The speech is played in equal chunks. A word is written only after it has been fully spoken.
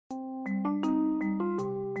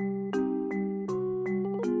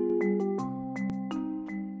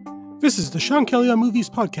This is the Sean Kelly on Movies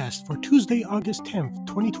podcast for Tuesday, August 10th,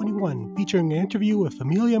 2021, featuring an interview with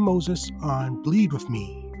Amelia Moses on Bleed With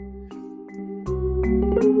Me.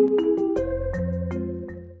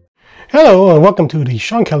 Hello, and welcome to the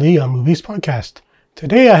Sean Kelly on Movies podcast.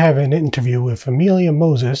 Today I have an interview with Amelia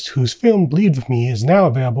Moses, whose film Bleed With Me is now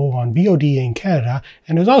available on VOD in Canada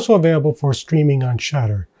and is also available for streaming on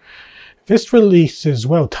Shudder. This release is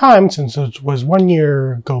well timed since it was 1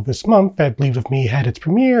 year ago this month that Bleed With Me had its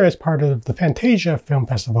premiere as part of the Fantasia Film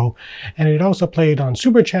Festival, and it also played on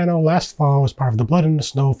Super Channel last fall as part of the Blood in the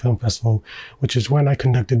Snow Film Festival, which is when I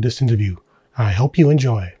conducted this interview. I hope you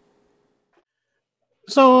enjoy.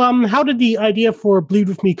 So, how did the idea for Bleed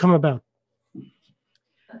With Me come about?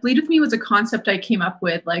 Bleed With Me was a concept I came up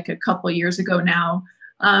with like a couple years ago now.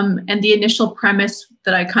 And the initial premise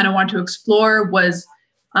that I kind of wanted to explore was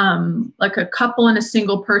like a couple and a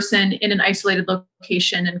single person in an isolated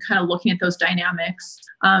location and kind of looking at those dynamics.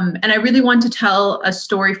 And I really want to tell a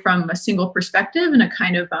story from a single perspective and a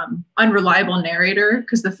kind of unreliable narrator,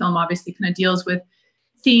 because the film obviously kind of deals with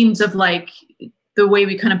themes of like the way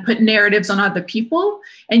we kind of put narratives on other people.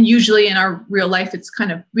 And usually in our real life, it's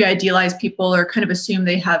kind of, we idealize people or kind of assume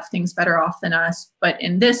they have things better off than us. But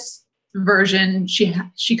in this version, she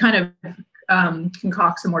kind of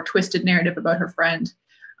concocts a more twisted narrative about her friend.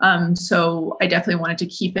 So I definitely wanted to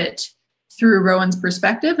keep it through Rowan's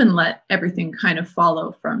perspective and let everything kind of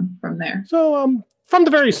follow from there. So from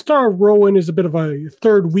the very start, Rowan is a bit of a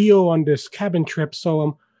third wheel on this cabin trip.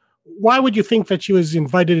 So why would you think that she was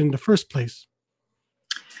invited in the first place?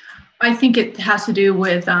 I think it has to do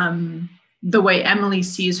with the way Emily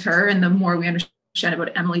sees her, and the more we understand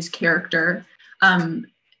about Emily's character,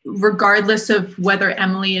 regardless of whether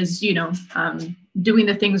Emily is, doing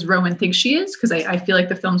the things Rowan thinks she is, because I feel like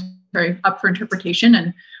the film's very up for interpretation,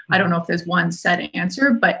 and I don't know if there's one set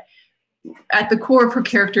answer, but at the core of her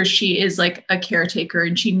character, she is like a caretaker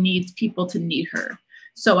and she needs people to need her.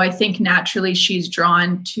 So I think naturally she's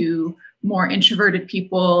drawn to more introverted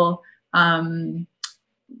people, more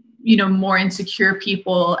insecure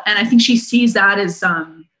people. And I think she sees that as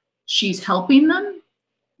she's helping them.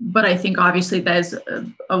 But I think obviously that is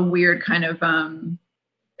a weird kind of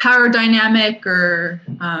power dynamic, or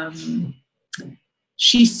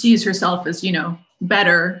she sees herself as,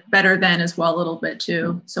 better than as well a little bit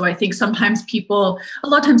too. So I think sometimes a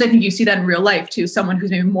lot of times I think you see that in real life too, someone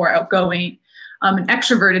who's maybe more outgoing and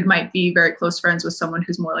extroverted might be very close friends with someone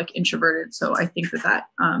who's more like introverted. So I think that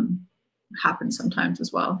happens sometimes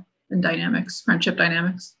as well in friendship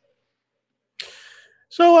dynamics.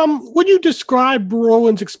 So would you describe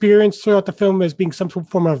Rowan's experience throughout the film as being some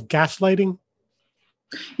form of gaslighting?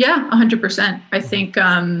 Yeah, 100%. I think,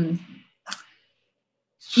 I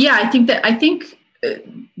think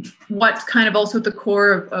what's kind of also at the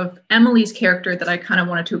core of Emily's character that I kind of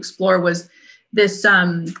wanted to explore was this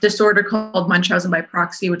disorder called Munchausen by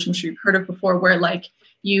proxy, which I'm sure you've heard of before, where like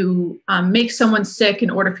you make someone sick in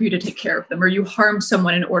order for you to take care of them, or you harm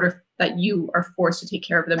someone in order that you are forced to take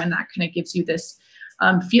care of them. And that kind of gives you this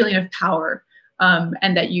feeling of power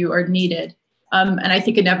and that you are needed. And I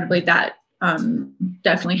think inevitably that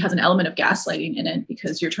definitely has an element of gaslighting in it,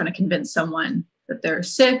 because you're trying to convince someone that they're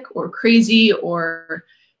sick or crazy, or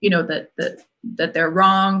that they're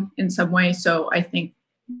wrong in some way. So I think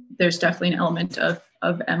there's definitely an element of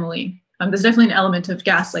Emily. There's definitely an element of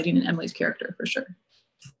gaslighting in Emily's character for sure.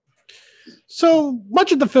 So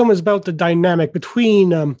much of the film is about the dynamic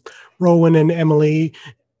between Rowan and Emily.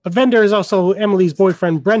 Vender is also Emily's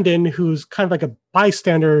boyfriend, Brendan, who's kind of like a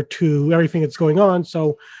bystander to everything that's going on.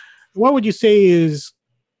 So what would you say is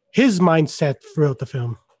his mindset throughout the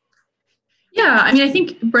film? Yeah, I mean, I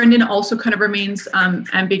think Brendan also kind of remains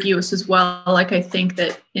ambiguous as well. Like, I think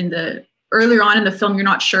that earlier on in the film, you're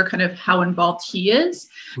not sure kind of how involved he is,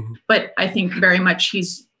 but I think very much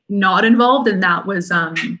he's not involved. And that was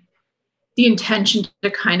the intention, to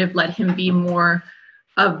kind of let him be more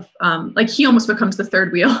of like he almost becomes the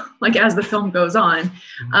third wheel, like as the film goes on.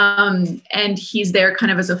 And he's there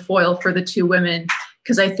kind of as a foil for the two women.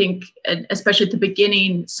 Because I think, especially at the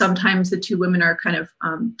beginning, sometimes the two women are kind of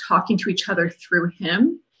talking to each other through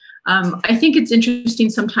him. I think it's interesting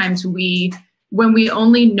sometimes when we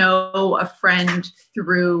only know a friend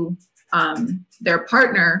through their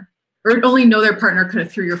partner, or only know their partner kind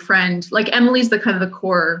of through your friend, like Emily's the kind of the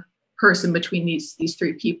core person between these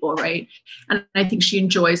three people, right? And I think she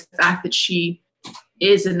enjoys the fact that she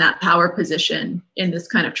is in that power position in this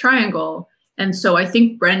kind of triangle. And so I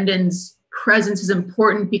think Brendan's presence is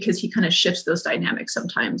important because he kind of shifts those dynamics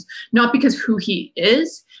sometimes, not because who he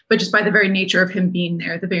is, but just by the very nature of him being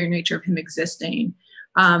there, the very nature of him existing.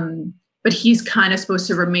 But he's kind of supposed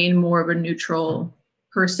to remain more of a neutral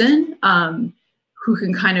person who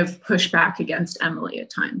can kind of push back against Emily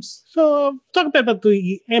at times. So talk a bit about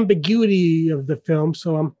the ambiguity of the film.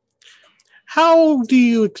 So how do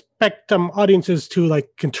you expect audiences to like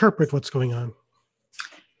interpret what's going on?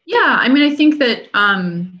 Yeah, I mean, I think that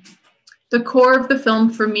the core of the film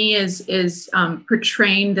for me is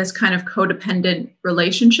portraying this kind of codependent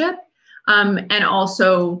relationship, and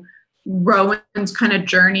also Rowan's kind of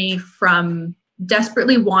journey from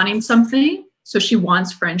desperately wanting something. So she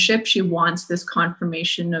wants friendship. She wants this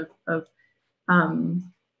confirmation of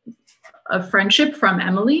friendship from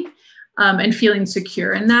Emily, and feeling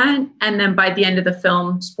secure in that. And then by the end of the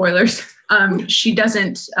film, spoilers, she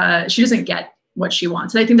doesn't get what she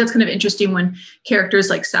wants. And I think that's kind of interesting when characters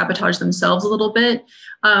like sabotage themselves a little bit,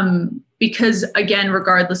 because again,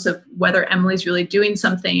 regardless of whether Emily's really doing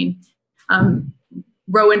something,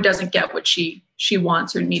 Rowan doesn't get what she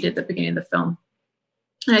wants or needed at the beginning of the film.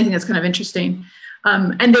 And I think that's kind of interesting.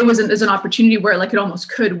 And there's an opportunity where like it almost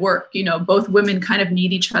could work. You know, both women kind of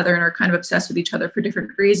need each other and are kind of obsessed with each other for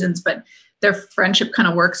different reasons, but their friendship kind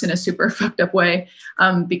of works in a super fucked up way,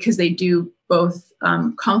 because they do both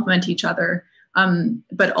complement each other.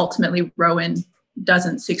 But ultimately, Rowan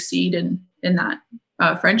doesn't succeed in that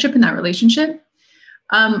friendship, in that relationship.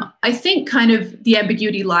 I think kind of the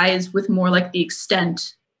ambiguity lies with more like the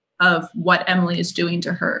extent of what Emily is doing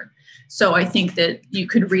to her. So I think that you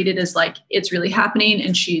could read it as like it's really happening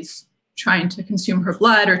and she's trying to consume her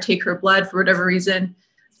blood or take her blood for whatever reason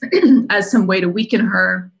as some way to weaken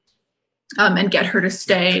her, and get her to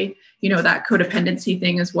stay, you know, that codependency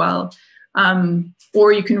thing as well.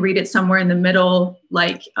 Or you can read it somewhere in the middle,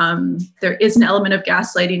 like there is an element of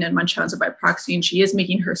gaslighting and Munchausen by proxy, and she is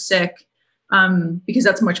making her sick, because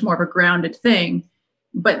that's much more of a grounded thing.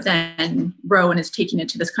 But then Rowan is taking it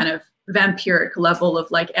to this kind of vampiric level of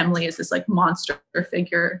like Emily is this like monster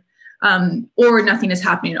figure, or nothing is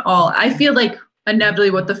happening at all. I feel like inevitably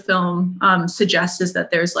what the film suggests is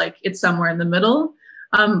that there's like it's somewhere in the middle.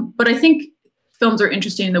 But I think films are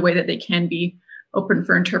interesting in the way that they can be open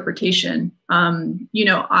for interpretation. You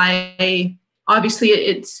know, I obviously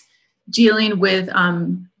it's dealing with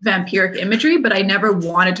vampiric imagery, but I never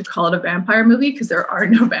wanted to call it a vampire movie because there are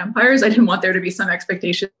no vampires. I didn't want there to be some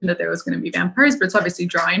expectation that there was going to be vampires, but it's obviously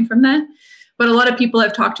drawing from that. But a lot of people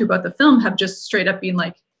I've talked to about the film have just straight up been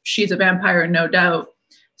like, she's a vampire, no doubt.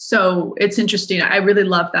 So it's interesting. I really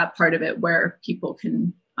love that part of it where people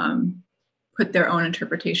can put their own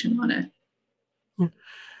interpretation on it.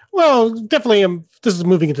 Well, definitely, this is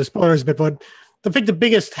moving into spoilers a bit, but I think the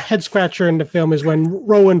biggest head scratcher in the film is when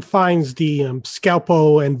Rowan finds the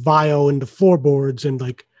scalpel and vial in the floorboards, and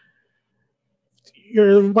like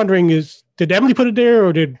you're wondering, did Emily put it there,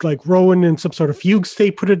 or did like Rowan in some sort of fugue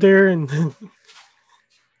state put it there? And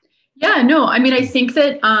yeah, no, I mean, I think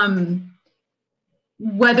that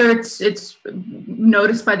whether it's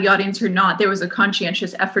noticed by the audience or not, there was a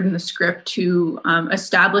conscientious effort in the script to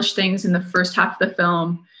establish things in the first half of the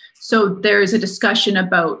film. So there's a discussion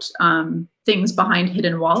about things behind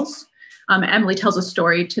hidden walls. Emily tells a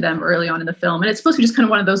story to them early on in the film, and it's supposed to be just kind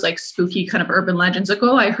of one of those like spooky kind of urban legends. Like,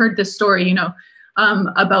 oh, I heard this story, you know,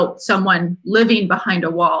 about someone living behind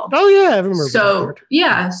a wall. Oh yeah, I remember. So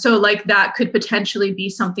yeah, so like that could potentially be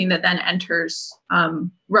something that then enters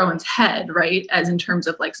Rowan's head, right? As in terms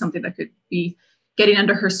of like something that could be getting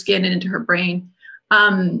under her skin and into her brain.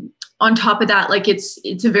 On top of that, like it's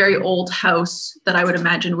a very old house that I would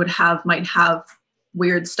imagine might have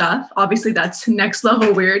weird stuff. Obviously, that's next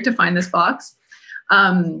level weird to find this box.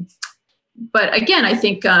 But again, I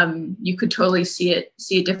think you could totally see it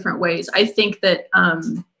different ways. I think that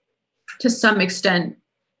to some extent,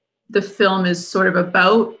 the film is sort of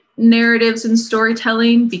about narratives and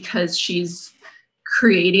storytelling because she's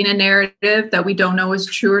creating a narrative that we don't know is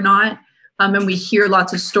true or not. And we hear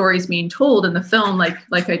lots of stories being told in the film,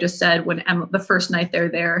 like I just said, when the first night they're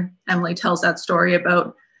there, Emily tells that story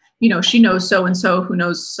about, you know, she knows so-and-so who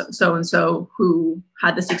knows so-and-so who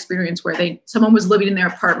had this experience where someone was living in their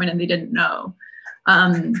apartment and they didn't know.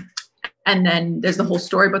 And then there's the whole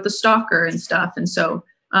story about the stalker and stuff. And so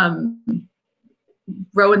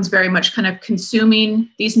Rowan's very much kind of consuming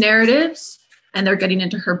these narratives and they're getting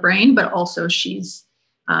into her brain, but also she's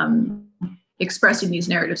expressing these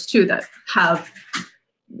narratives too that have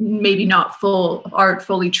maybe not aren't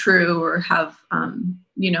fully true or have,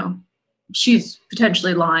 you know, she's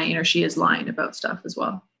potentially lying or she is lying about stuff as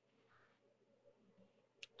well.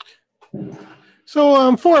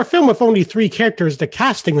 So for a film with only 3 characters, the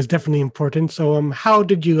casting was definitely important. So how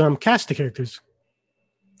did you cast the characters?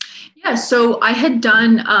 Yeah, so I had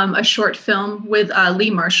done a short film with Lee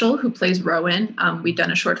Marshall, who plays Rowan. We'd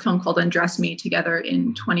done a short film called Undress Me together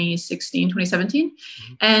in 2016, 2017.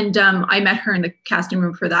 And I met her in the casting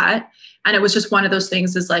room for that. And it was just one of those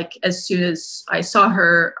things is like, as soon as I saw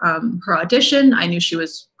her, her audition, I knew she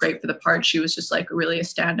was great for the part. She was just like really a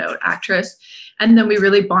standout actress. And then we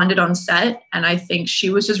really bonded on set. And I think she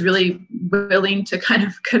was just really willing to kind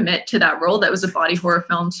of commit to that role. That was a body horror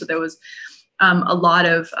film. So there was a lot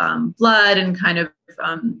of blood and kind of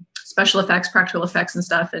special effects, practical effects and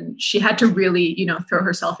stuff. And she had to really, throw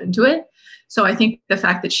herself into it. So I think the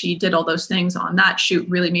fact that she did all those things on that shoot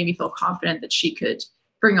really made me feel confident that she could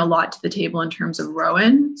bring a lot to the table in terms of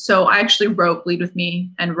Rowan. So I actually wrote Bleed With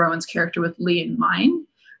Me and Rowan's character with Lee in mind.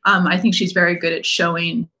 I think she's very good at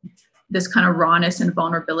showing this kind of rawness and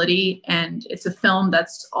vulnerability. And it's a film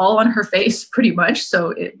that's all on her face pretty much.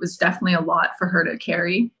 So it was definitely a lot for her to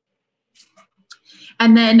carry.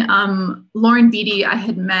 And then Lauren Beatty, I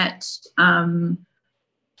had met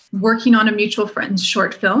working on a mutual friend's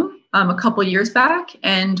short film a couple years back.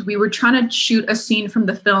 And we were trying to shoot a scene from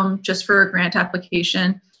the film just for a grant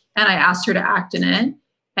application. And I asked her to act in it.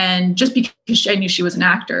 And just because I knew she was an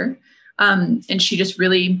actor. And she just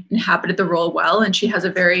really inhabited the role well. And she has a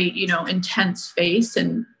very, intense face.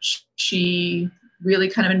 And she really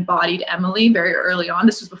kind of embodied Emily very early on.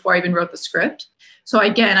 This was before I even wrote the script. So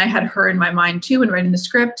again, I had her in my mind too when writing the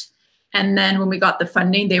script. And then when we got the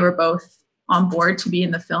funding, they were both on board to be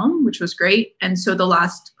in the film, which was great. And so the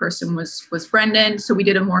last person was Brendan. So we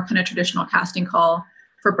did a more kind of traditional casting call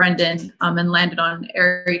for Brendan and landed on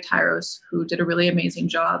Ari Tyros, who did a really amazing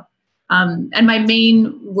job. And my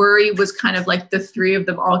main worry was kind of like the three of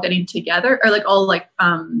them all getting together or like all like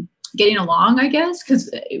getting along, I guess,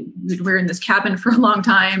 because we were in this cabin for a long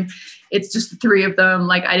time. It's just the three of them.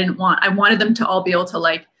 Like I wanted them to all be able to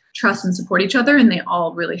like trust and support each other. And they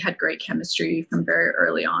all really had great chemistry from very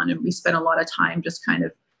early on. And we spent a lot of time just kind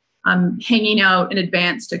of hanging out in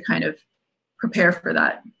advance to kind of prepare for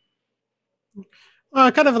that.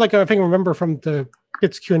 Kind of like I think I remember from the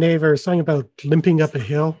Bits Q&A, there was something about limping up a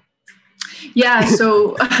hill. Yeah,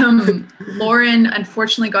 so Lauren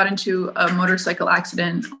unfortunately got into a motorcycle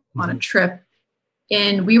accident on a trip.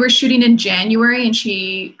 And we were shooting in January and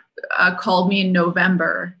she called me in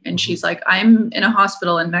November and she's like, I'm in a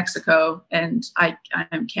hospital in Mexico and I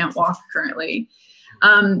can't walk currently.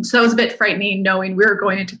 So that was a bit frightening knowing we were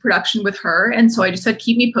going into production with her. And so I just said,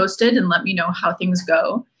 keep me posted and let me know how things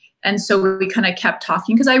go. And so we kind of kept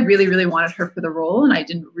talking because I really, really wanted her for the role and I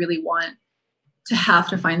didn't really want to have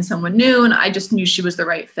to find someone new. And I just knew she was the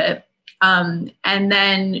right fit. And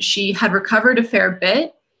then she had recovered a fair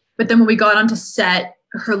bit. But then when we got onto set,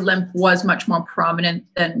 her limp was much more prominent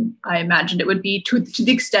than I imagined it would be, to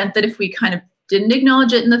the extent that if we kind of didn't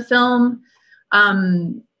acknowledge it in the film,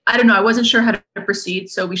 I don't know, I wasn't sure how to proceed.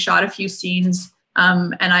 So we shot a few scenes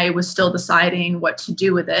and I was still deciding what to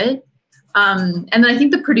do with it. And then I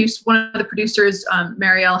think one of the producers,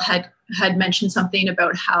 Marielle, had mentioned something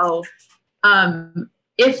about how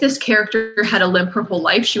if this character had a limp her whole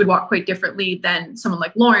life, she would walk quite differently than someone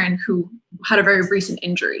like Lauren, who had a very recent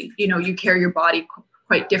injury. You carry your body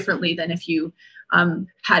quite differently than if you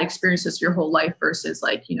had experienced this your whole life versus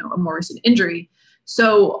like, a more recent injury.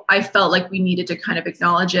 So I felt like we needed to kind of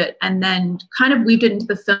acknowledge it and then kind of weaved it into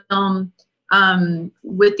the film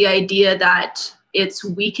with the idea that it's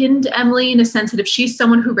weakened Emily in a sense that if she's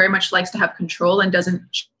someone who very much likes to have control and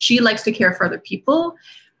she likes to care for other people,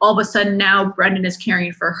 all of a sudden now Brendan is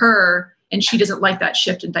caring for her and she doesn't like that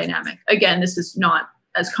shift in dynamic. Again, this is not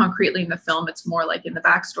as concretely in the film, it's more like in the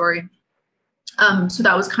backstory. So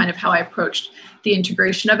that was kind of how I approached the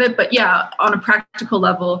integration of it. But yeah, on a practical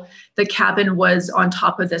level, the cabin was on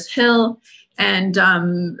top of this hill and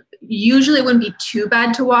usually it wouldn't be too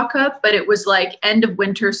bad to walk up, but it was like end of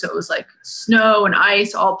winter. So it was like snow and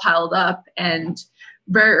ice all piled up. And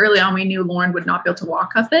very early on, we knew Lauren would not be able to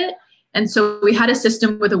walk up it. And so we had a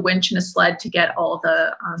system with a winch and a sled to get all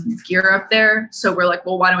the gear up there. So we're like,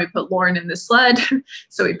 well, why don't we put Lauren in this sled?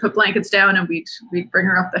 So we put blankets down and we'd bring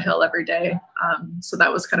her up the hill every day. So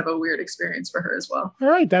that was kind of a weird experience for her as well. All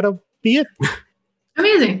right, that'll be it.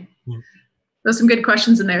 Amazing. Yeah. There's some good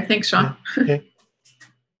questions in there. Thanks, Sean. Yeah. Okay.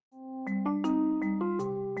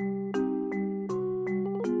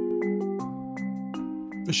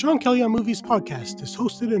 The Sean Kelly on Movies podcast is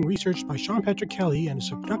hosted and researched by Sean Patrick Kelly and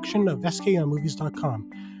is a production of skonmovies.com.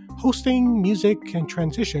 Hosting, music, and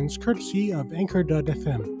transitions courtesy of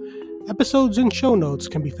Anchor.fm. Episodes and show notes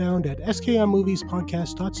can be found at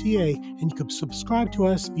skonmoviespodcast.ca, and you can subscribe to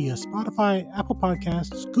us via Spotify, Apple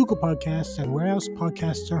Podcasts, Google Podcasts, and where else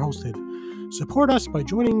podcasts are hosted. Support us by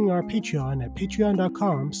joining our Patreon at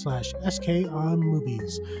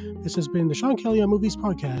patreon.com/skonmovies. This has been the Sean Kelly on Movies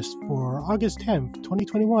podcast for August 10th,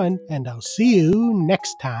 2021, and I'll see you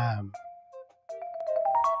next time.